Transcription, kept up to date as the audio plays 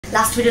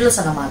Last video lo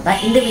sonna maadha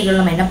indha video la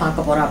nama enna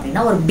paaka porom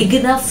appadina or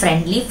beginner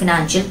friendly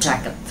financial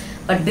tracker.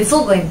 But before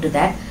going to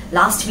that,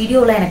 last video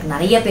la enak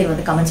nariya per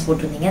vandu comments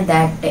potrundinga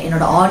that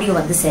enoda audio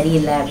vandu seri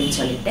illa appdi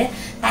sollitte.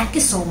 Thank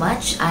you so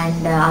much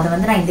and adha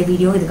vandu na indha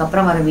video idukku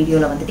appuram vara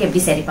video la vandu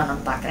eppadi seri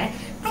pannanum paakren.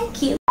 Thank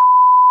you.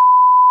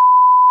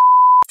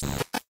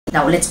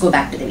 Now let's go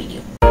back to the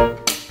video.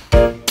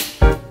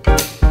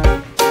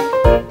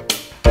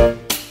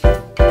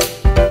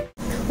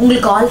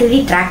 உங்களுக்கு already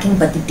tracking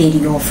பற்றி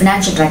தெரியும்,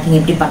 financial tracking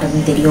எப்படி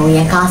பண்ணுறதுன்னு தெரியும்,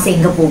 என் காசு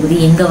எங்கே போகுது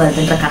எங்கே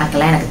வருதுன்ற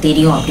கணக்கெல்லாம் எனக்கு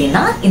தெரியும்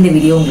அப்படின்னா இந்த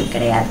வீடியோ உங்களுக்கு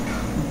கிடையாது.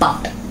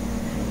 But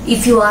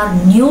if you are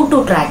new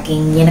to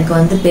tracking, எனக்கு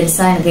வந்து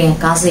பெருசாக எனக்கு என்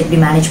காசு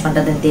எப்படி மேனேஜ்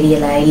பண்ணுறதுன்னு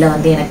தெரியலை, இல்லை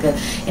வந்து எனக்கு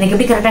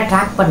எப்படி கரெக்டாக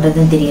ட்ராக்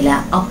பண்ணுறதுன்னு தெரியல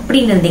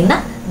அப்படின்னு இருந்தீங்கன்னா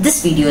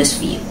this video is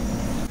for you.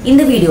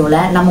 இந்த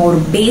வீடியோவில் நம்ம ஒரு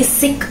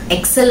பேசிக்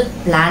எக்ஸல்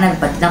பிளானர்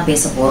பற்றி தான்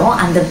பேச போகிறோம்.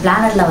 அந்த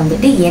பிளானரில்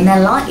வந்துட்டு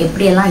என்னெல்லாம்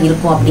எப்படியெல்லாம்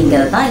இருக்கும்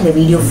அப்படிங்கிறது தான் இந்த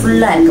வீடியோ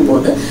ஃபுல்லாக இருக்க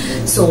போகுது.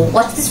 So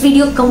watch this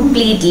video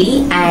completely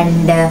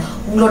and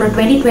உங்களோட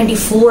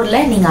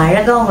 2024ல் நீங்கள்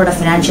அழகாக உங்களோட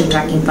ஃபினான்ஷியல்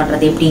ட்ராக்கிங்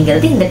பண்ணுறது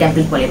எப்படிங்கிறது இந்த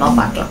டெம்ப்ளேட் மூலியமாக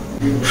பார்க்கலாம்.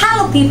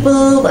 Hello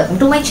people,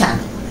 welcome to my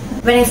channel.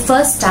 when I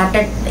first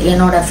started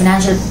என்னோட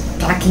ஃபினான்ஷியல்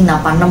ட்ராக்கிங்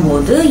நான்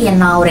பண்ணும்போது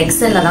நான் ஒரு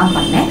எக்ஸலில் தான்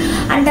பண்ணேன்.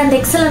 அண்ட் அந்த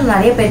எக்ஸலில்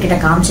நிறைய பேர்கிட்ட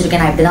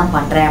காமிச்சிருக்கேன் நான் இப்படி தான்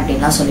பண்ணுறேன்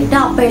அப்படின்லாம் சொல்லிட்டு.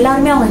 அப்போ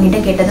எல்லாருமே அவங்க கிட்ட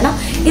கேட்டதுன்னா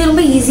இது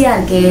ரொம்ப ஈஸியாக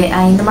இருக்கே,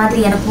 இந்த மாதிரி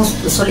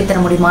எனக்கும்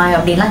சொல்லித்தர முடியுமா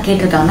அப்படின்லாம்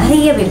கேட்டிருக்காங்க,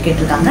 நிறைய பேர்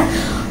கேட்டிருக்காங்க.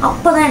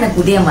 அப்போ தான் எனக்கு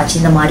உதயமாச்சு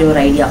இந்த மாதிரி ஒரு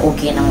ஐடியா.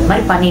 ஓகே, நம்ம இந்த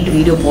மாதிரி பண்ணிட்டு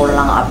வீடியோ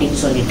போடலாம் அப்படின்னு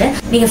சொல்லிட்டு.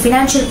 நீங்கள்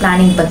ஃபினான்ஷியல்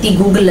பிளானிங் பற்றி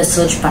கூகுளில்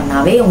சர்ச்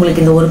பண்ணாவே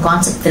உங்களுக்கு இந்த ஒரு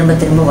கான்செப்ட் திரும்ப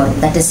திரும்ப வரும்.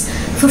 தட் இஸ்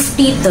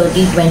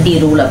 50-30-20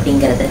 ரூல்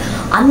அப்படிங்கிறது.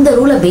 அந்த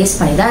ரூலை பேஸ்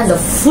பண்ணி தான் இந்த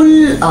ஃபுல்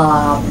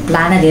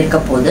பிளானர் இருக்க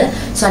போகுது.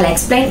 So I'll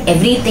explain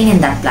everything in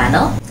that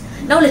planner.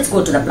 Now let's go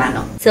to the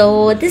planner. So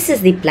this is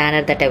the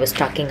planner that I was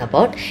talking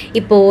about.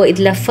 இப்போ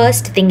இதில்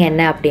first thing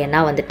என்ன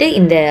அப்படின்னா வந்துட்டு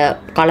இந்த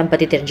காலம்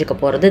பற்றி தெரிஞ்சுக்க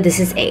போகிறது. This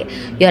is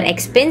your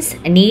expense,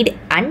 need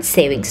and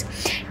savings.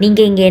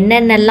 நீங்கள் இங்கே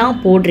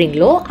என்னென்னலாம்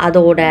போடுறீங்களோ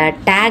அதோட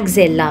டேக்ஸ்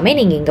எல்லாமே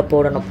நீங்கள் இங்கே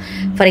போடணும்.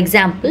 ஃபார்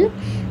எக்ஸாம்பிள்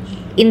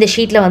இந்த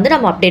ஷீட்டில் வந்து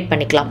நம்ம அப்டேட்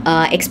பண்ணிக்கலாம்.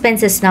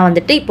 எக்ஸ்பென்சஸ்னால்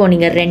வந்துட்டு இப்போது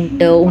நீங்கள்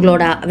ரெண்ட்டு,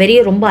 உங்களோட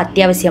ரொம்ப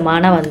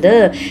அத்தியாவசியமான வந்து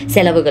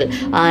செலவுகள்,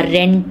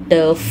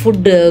 ரெண்ட்டு,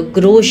 ஃபுட்டு,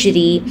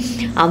 க்ரோசரி,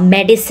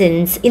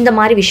 மெடிசின்ஸ், இந்த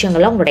மாதிரி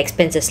விஷயங்கள்லாம் உங்களோட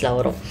எக்ஸ்பென்சஸில்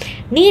வரும்.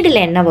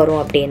 நீடில் என்ன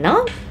வரும் அப்படின்னா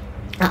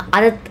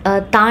அதை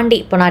தாண்டி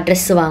இப்போ நான்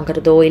ட்ரெஸ்ஸு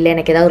வாங்குறதோ, இல்லை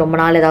எனக்கு ஏதாவது ரொம்ப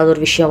நாள் ஏதாவது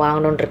ஒரு விஷயம்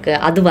வாங்கணுன்னு இருக்குது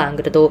அது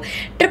வாங்குறதோ,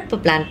 ட்ரிப்பு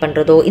பிளான்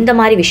பண்ணுறதோ, இந்த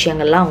மாதிரி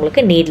விஷயங்கள்லாம்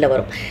உங்களுக்கு நீடில்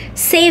வரும்.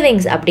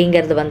 சேவிங்ஸ்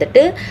அப்படிங்கிறது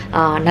வந்துட்டு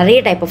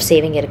நிறைய டைப் ஆஃப்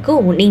சேவிங்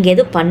இருக்குது. நீங்கள்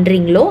எது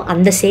பண்ணுறீங்களோ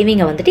அந்த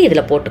சேவிங்கை வந்துட்டு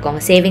இதில்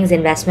போட்டுக்கோங்க. சேவிங்ஸ்,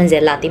 இன்வெஸ்ட்மெண்ட்ஸ்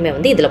எல்லாத்தையுமே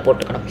வந்து இதில்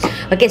போட்டுக்கணும்.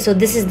 Okay, so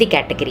this is the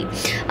category.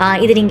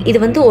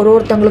 இது வந்து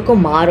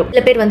ஒருத்தவங்களுக்கும் மாறும்.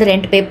 சில பேர் வந்து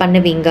ரெண்ட் பே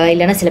பண்ணுவீங்க,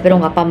 இல்லைனா சில பேர்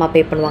உங்கள் அப்பா அம்மா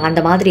பே பண்ணுவாங்க,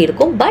 அந்த மாதிரி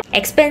இருக்கும். பட்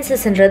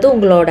எக்ஸ்பென்சஸ்ன்றது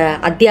உங்களோட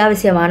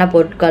அத்தியாவசியமான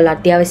பொருட்கள்,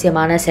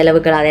 அத்தியாவசியமான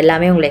செலவுகள், அது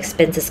எல்லாமே உங்களை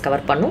எக்ஸ்பென்சஸ்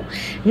கவர் பண்ணும்.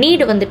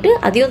 நீடு வந்துட்டு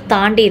அதையும்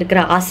தாண்டி இருக்கிற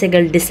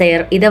ஆசைகள்,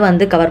 டிசையர், இதை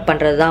வந்து கவர்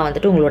பண்ணுறது தான்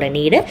வந்துட்டு உங்களோட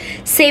நீடு.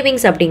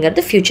 சேவிங்ஸ்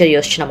அப்படிங்கிறது ஃபியூச்சர்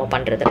யோசிச்சு நம்ம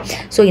பண்ணுறது.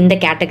 ஸோ இந்த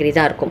கேட்டகரி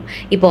தான் இருக்கும்.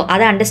 இப்போது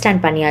அதை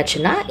அண்டர்ஸ்டாண்ட்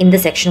பண்ணியாச்சுன்னா இந்த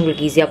செக்ஷன்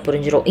உங்களுக்கு ஈஸியாக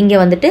புரிஞ்சிடும். இங்கே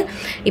வந்துட்டு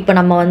இப்போ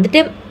நம்ம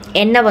வந்துட்டு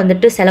என்ன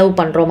வந்துட்டு செலவு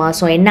பண்ணுறோம்,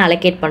 மாதம் என்ன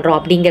அலோகேட் பண்ணுறோம்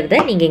அப்படிங்கிறத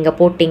நீங்கள் இங்கே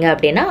போட்டிங்க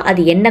அப்படின்னா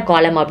அது என்ன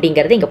காலம்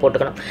அப்படிங்கிறத இங்கே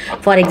போட்டுக்கணும்.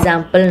 ஃபார்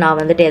எக்ஸாம்பிள் நான்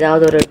வந்துட்டு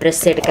ஏதாவது ஒரு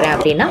ட்ரெஸ் எடுக்கிறேன்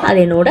அப்படின்னா அது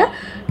என்னோட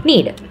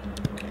நீடு.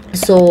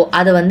 ஸோ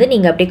அதை வந்து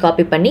நீங்கள் அப்படியே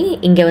காப்பி பண்ணி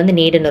இங்கே வந்து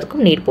நீடுன்னு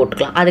இருக்கும், நீட்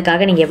போட்டுக்கலாம்.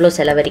 அதுக்காக நீங்கள் எவ்வளோ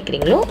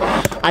செலவழிக்கிறீங்களோ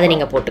அதை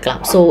நீங்கள்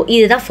போட்டுக்கலாம். ஸோ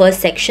இதுதான்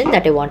first section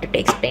that I wanted to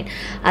explain.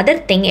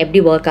 Other thing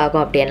எப்படி ஒர்க்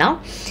ஆகும் அப்படின்னா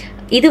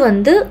இது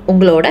வந்து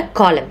உங்களோட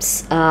காலம்ஸ்.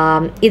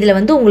 இதில்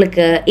வந்து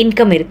உங்களுக்கு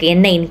இன்கம் இருக்குது,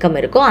 என்ன இன்கம்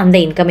இருக்கோ அந்த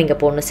இன்கம் இங்கே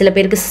போடணும். சில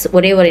பேருக்கு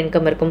ஒரே ஒரு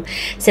இன்கம் இருக்கும்,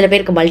 சில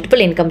பேருக்கு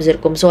மல்டிபிள் இன்கம்ஸ்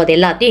இருக்கும். ஸோ அது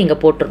எல்லாத்தையும் இங்கே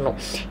போட்டுடணும்.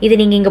 இது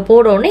நீங்கள் இங்கே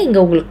போடோன்னே இங்கே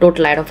உங்களுக்கு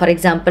டோட்டல் ஆகிடும். ஃபார்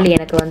எக்ஸாம்பிள்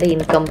எனக்கு வந்து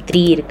இன்கம்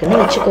 3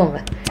 இருக்குதுன்னு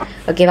வச்சுக்கோங்க.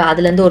 ஓகேவா,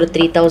 அதுலேருந்து ஒரு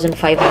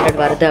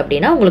 3500 வருது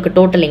அப்படின்னா உங்களுக்கு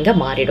டோட்டல் இங்கே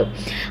மாறிடும்.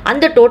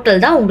 அந்த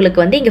டோட்டல் தான்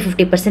உங்களுக்கு வந்து இங்கே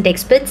 50%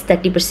 எக்ஸ்பென்ஸ்,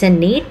 30%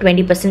 நீட்,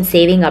 20%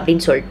 சேவிங்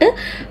அப்படின்னு சொல்லிட்டு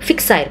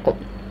ஃபிக்ஸ் ஆகிருக்கும்.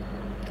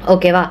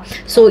 ஓகேவா,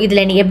 ஸோ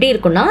இதில் நீ எப்படி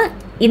இருக்குன்னா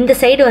இந்த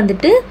சைடு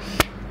வந்துட்டு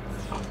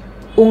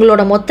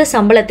உங்களோட மொத்த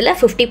சம்பளத்தில்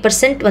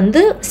 50%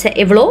 வந்து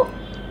எவ்வளோ,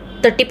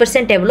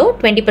 30% எவ்வளோ,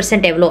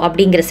 20% எவ்வளோ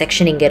அப்படிங்கிற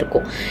செக்ஷன் இங்கே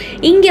இருக்கும்.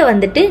 இங்கே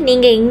வந்துட்டு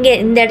நீங்கள்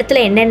இந்த இடத்துல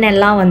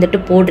என்னென்னலாம் வந்துட்டு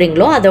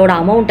போடுறீங்களோ அதோட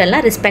அமௌண்ட்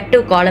எல்லாம்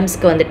ரெஸ்பெக்டிவ்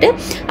காலம்ஸ்க்கு வந்துட்டு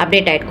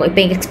அப்டேட் ஆகிருக்கும்.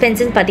 இப்போ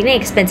எக்ஸ்பென்சஸ் பார்த்தீங்கன்னா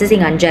எக்ஸ்பென்சஸ்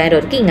இங்கே 5000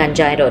 இருக்குது, இங்கே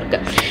 5000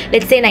 இருக்குது.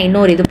 லெட்ஸே நான்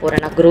இன்னொரு இது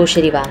போடுறேன், நான்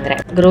க்ரோசரி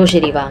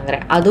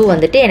வாங்குறேன், அதுவும்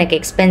வந்துட்டு எனக்கு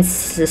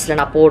எக்ஸ்பென்சஸில்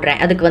நான் போடுறேன்.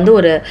 அதுக்கு வந்து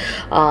ஒரு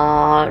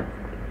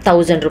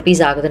 1000 rupees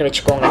ஆகுதுன்னு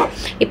வச்சுக்கோங்க.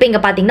 இப்போ இங்கே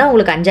பார்த்தீங்கன்னா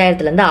உங்களுக்கு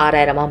 5000லேருந்து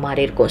 6000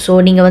 மாறி இருக்கும். ஸோ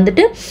நீங்கள்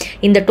வந்துட்டு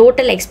இந்த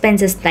டோட்டல்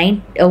எக்ஸ்பென்சஸ்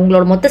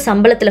உங்களோட மொத்த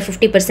சம்பளத்தில்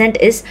 50%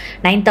 இஸ்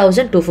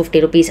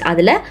 9250 rupees.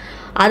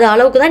 அது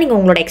அளவுக்கு தான் நீங்கள்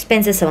உங்களோட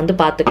எக்ஸ்பென்சஸை வந்து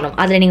பார்த்துக்கணும்.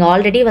 அதில் நீங்கள்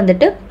ஆல்ரெடி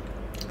வந்துட்டு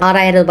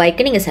 6000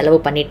 ரூபாய்க்கு நீங்கள்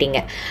செலவு பண்ணிட்டீங்க.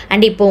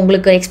 அண்ட் இப்போ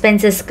உங்களுக்கு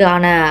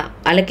எக்ஸ்பென்சஸ்க்கான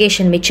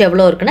அலோகேஷன் மிச்சம்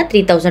எவ்வளோ இருக்குன்னா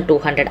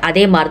 3200.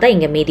 அதே மாதிரி தான்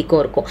இங்கே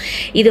மீதிக்கும் இருக்கும்.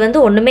 இது வந்து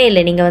ஒன்றுமே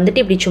இல்லை, நீங்கள்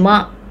வந்துட்டு இப்படி சும்மா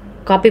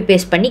காப்பி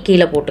பேஸ்ட் பண்ணி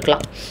கீழே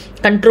போட்டுக்கலாம்.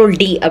 கண்ட்ரோல்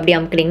D அப்படி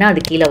அமுக்குனீங்கன்னா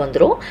அது கீழே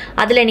வந்துடும்.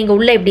 அதில் நீங்கள்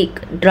உள்ளே இப்படி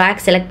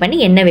ட்ராக் செலக்ட் பண்ணி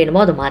என்ன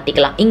வேணுமோ அதை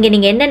மாற்றிக்கலாம். இங்கே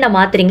நீங்கள் என்னென்ன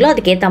மாற்றுறீங்களோ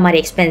அதுக்கேற்ற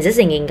மாதிரி எக்ஸ்பென்சஸ்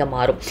இங்கே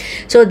மாறும்.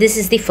 So this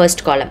is the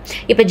first column.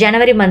 இப்போ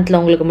ஜனவரி மந்தில்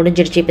உங்களுக்கு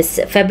முடிஞ்சிருச்சு. இப்போ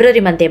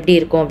ஃபெப்ரவரி மந்த் எப்படி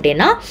இருக்கும்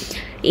அப்படின்னா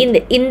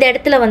இந்த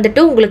இடத்துல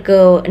வந்துட்டு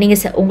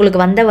உங்களுக்கு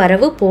வந்த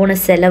வரவு போன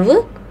செலவு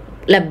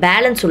இல்லை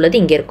பேலன்ஸ் உள்ளது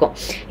இங்கே இருக்கும்.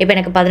 இப்போ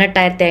எனக்கு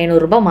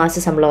 18,500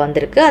 மாத சம்பளம்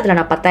வந்திருக்கு. அதில்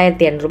நான்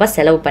 10,500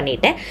 செலவு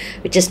பண்ணிட்டேன்.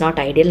 Which is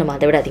not ideal. நம்ம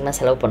அதை விட அதிகமாக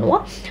செலவு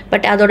பண்ணுவோம்.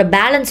 பட் அதோட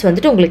பேலன்ஸ்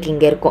வந்துட்டு உங்களுக்கு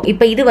இங்கே இருக்கும்.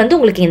 இப்போ இது வந்து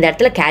உங்களுக்கு இந்த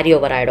இடத்துல கேரி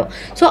ஓவர் ஆகிடும்.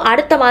 ஸோ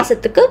அடுத்த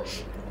மாதத்துக்கு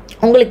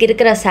உங்களுக்கு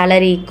இருக்கிற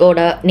சேலரிக்கோட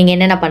நீங்கள்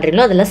என்னென்ன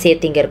பண்ணுறீங்களோ அதெல்லாம்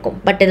சேர்த்து இங்கே இருக்கும்.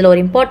 பட் இதில்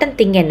ஒரு இம்பார்ட்டன்ட்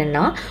திங்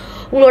என்னென்னா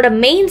உங்களோட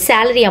மெயின்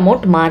சேலரி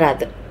அமௌண்ட்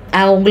மாறாது.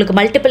 உங்களுக்கு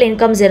மல்டிபிள்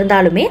இன்கம்ஸ்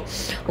இருந்தாலுமே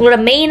உங்களோட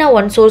மெயினாக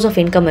ஒன் சோர்ஸ் ஆஃப்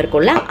இன்கம்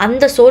இருக்கும்ல,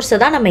 அந்த சோர்ஸை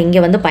தான் நம்ம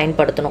இங்கே வந்து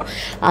பயன்படுத்தணும்.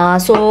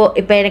 ஸோ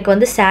இப்போ எனக்கு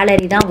வந்து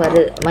சேலரி தான்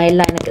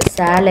எனக்கு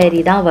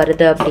சேலரி தான்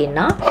வருது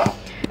அப்படின்னா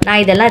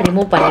நான் இதெல்லாம்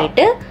ரிமூவ்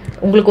பண்ணிவிட்டு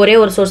உங்களுக்கு ஒரே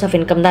ஒரு சோர்ஸ் ஆஃப்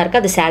இன்கம் தான்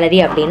இருக்குது, அது சேலரி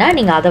அப்படின்னா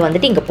நீங்கள் அதை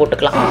வந்துட்டு இங்கே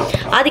போட்டுக்கலாம்.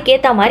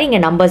 அதுக்கேற்ற மாதிரி இங்கே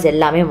நம்பர்ஸ்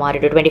எல்லாமே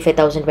மாறிடும்.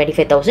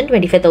 25,000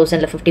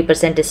 25,000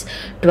 50% is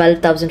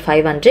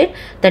 12,500,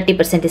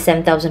 30% is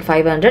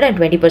 7,500 and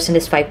 20%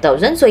 is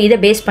 5,000. So இதை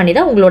பேஸ் பண்ணி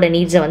தான் உங்களோட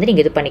நீட்ஸை வந்து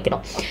நீங்கள் இது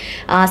பண்ணிக்கணும்.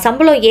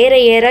 சம்பளம்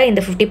ஏற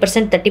இந்த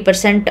 50%,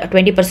 30%,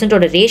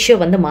 20%ஓட ரேஷியோ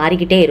வந்து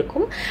மாறிக்கிட்டே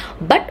இருக்கும்.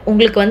 பட்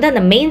உங்களுக்கு வந்து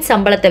அந்த மெயின்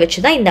சம்பளத்தை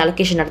வச்சு தான் இந்த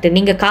அலோகேஷன் நடத்துது.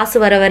 நீங்கள் காசு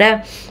வர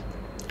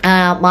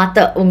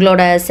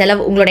உங்களோட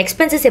செலவு உங்களோட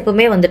எக்ஸ்பென்சஸ்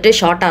எப்பவுமே வந்துட்டு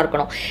ஷார்ட்டாக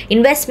இருக்கணும்.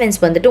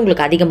 இன்வெஸ்ட்மெண்ட்ஸ் வந்துட்டு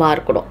உங்களுக்கு அதிகமாக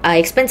இருக்கணும்.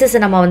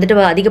 எக்ஸ்பென்சஸை நம்ம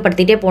வந்துட்டு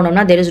அதிகப்படுத்திகிட்டே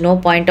போனோம்னா there is no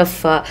point of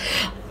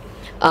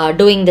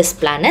doing this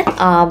planar.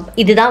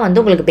 இதுதான் வந்து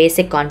உங்களுக்கு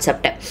பேசிக்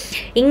கான்செப்ட்.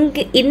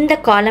 இந்த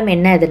காலம்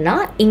என்ன இதுன்னா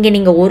இங்கே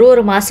நீங்கள்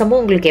ஒரு மாதமும்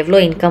உங்களுக்கு எவ்வளோ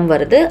இன்கம்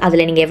வருது,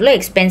 அதில் நீங்கள் எவ்வளோ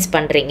எக்ஸ்பென்ஸ்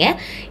பண்ணுறீங்க,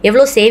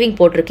 எவ்வளோ சேவிங்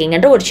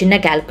போட்டிருக்கீங்கன்ற ஒரு சின்ன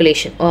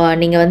கேல்குலேஷன்.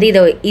 நீங்கள் வந்து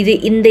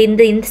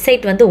இந்த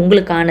இன்சைட் வந்து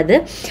உங்களுக்கானது.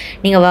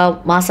 நீங்கள்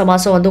மாதம்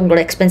வந்து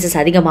உங்களோட எக்ஸ்பென்சஸ்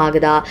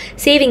அதிகமாகுதா,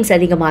 சேவிங்ஸ்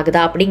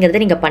அதிகமாகுதா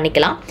அப்படிங்கிறத நீங்கள்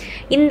பண்ணிக்கலாம்.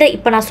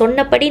 இப்போ நான்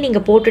சொன்னபடி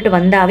நீங்கள் போட்டுட்டு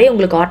வந்தாவே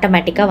உங்களுக்கு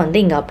ஆட்டோமேட்டிக்காக வந்து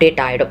இங்கே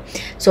அப்டேட் ஆகிடும்.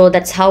 ஸோ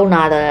தட்ஸ் ஹவு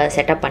நான் அதை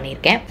செட்டப்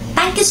பண்ணியிருக்கேன்.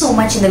 தேங்க்யூ ஸோ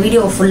மச் இந்த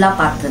வீடியோ ஃபுல்லாக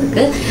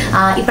பார்த்ததுக்கு.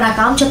 இப்போ நான்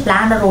காமிச்ச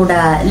பிளானரோட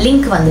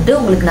லிங்க் வந்துட்டு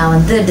உங்களுக்கு நான்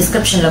வந்து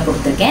டிஸ்கிரிப்ஷனில்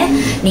கொடுத்துருக்கேன்.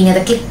 நீங்கள்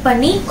அதை கிளிக்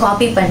பண்ணி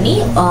காப்பி பண்ணி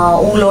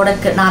உங்களோட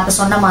நான் இப்போ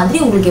சொன்ன மாதிரி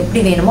உங்களுக்கு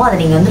எப்படி வேணுமோ அதை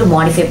நீங்கள் வந்து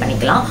மாடிஃபை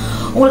பண்ணிக்கலாம்.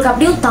 உங்களுக்கு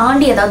அப்படியும்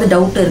தாண்டி ஏதாவது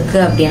டவுட்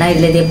இருக்குது அப்படின்னா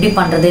இதில் இது எப்படி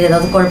பண்ணுறது,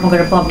 ஏதாவது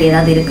குழப்பம் அப்படி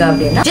ஏதாவது இருக்குது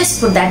அப்படின்னா just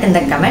put that in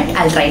the comment.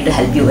 I'll try to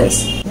help you guys.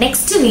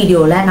 Next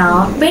வீடியோவில்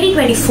நான்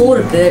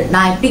 2024க்கு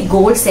நான் எப்படி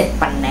கோல் செட்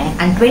பண்ணேன்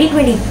அண்ட்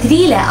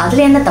 2023ல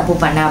அதில் என்ன தப்பு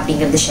பண்ணேன்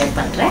அப்படிங்கிறது ஷேர்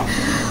பண்ணுறேன்.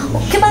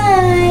 Okay,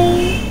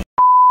 bye.